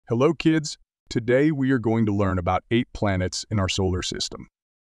Hello kids, today we are going to learn about 8 planets in our solar system.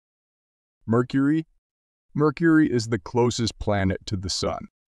 Mercury. Mercury is the closest planet to the Sun.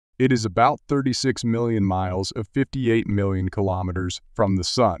 It is about 36 million miles of 58 million kilometers from the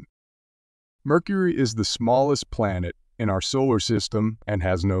Sun. Mercury is the smallest planet in our solar system and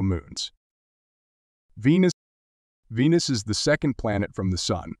has no moons. Venus. Venus is the second planet from the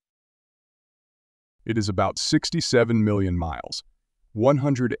Sun. It is about 67 million miles,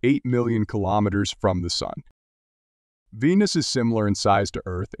 108 million kilometers from the Sun. Venus is similar in size to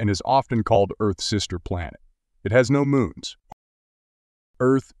Earth and is often called Earth's sister planet. It has no moons.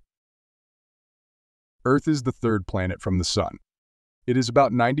 Earth. Earth is the third planet from the Sun. It is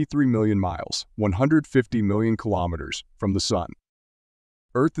about 93 million miles, 150 million kilometers from the Sun.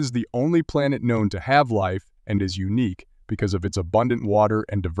 Earth is the only planet known to have life and is unique because of its abundant water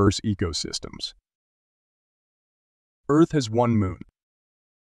and diverse ecosystems. Earth has one moon.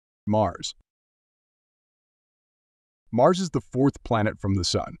 Mars. Mars is the fourth planet from the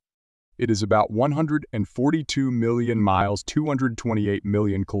Sun. It is about 142 million miles, 228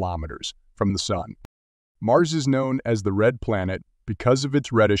 million kilometers from the Sun. Mars is known as the red planet because of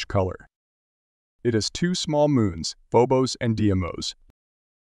its reddish color. It has 2 small moons, Phobos and Deimos.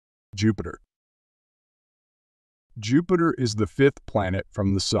 Jupiter. Jupiter is the fifth planet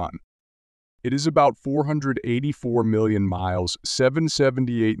from the Sun. It is about 484 million miles,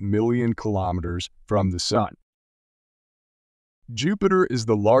 778 million kilometers from the Sun. Jupiter is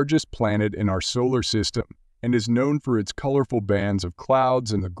the largest planet in our solar system and is known for its colorful bands of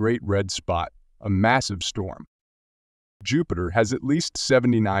clouds and the Great Red Spot, a massive storm. Jupiter has at least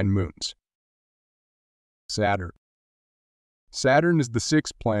 79 moons. Saturn. Saturn is the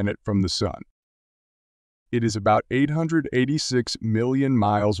sixth planet from the Sun. It is about 886 million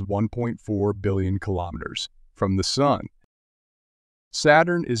miles, 1.4 billion kilometers from the Sun.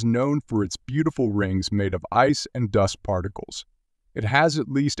 Saturn is known for its beautiful rings made of ice and dust particles. It has at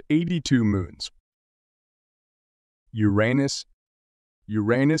least 82 moons. Uranus.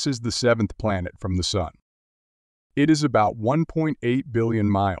 Uranus is the seventh planet from the Sun. It is about 1.8 billion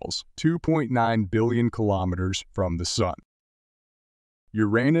miles, 2.9 billion kilometers from the Sun.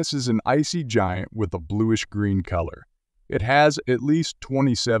 Uranus is an icy giant with a bluish-green color. It has at least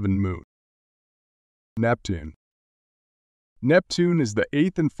 27 moons. Neptune. Neptune is the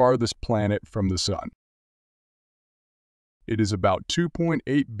eighth and farthest planet from the Sun. It is about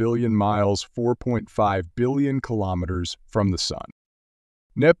 2.8 billion miles, 4.5 billion kilometers from the Sun.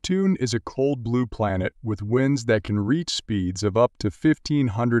 Neptune is a cold blue planet with winds that can reach speeds of up to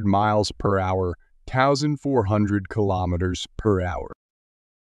 1,500 miles per hour, 1,400 kilometers per hour.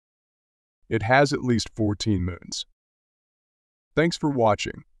 It has at least 14 moons. Thanks for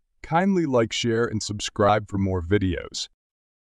watching. Kindly like, share, and subscribe for more videos.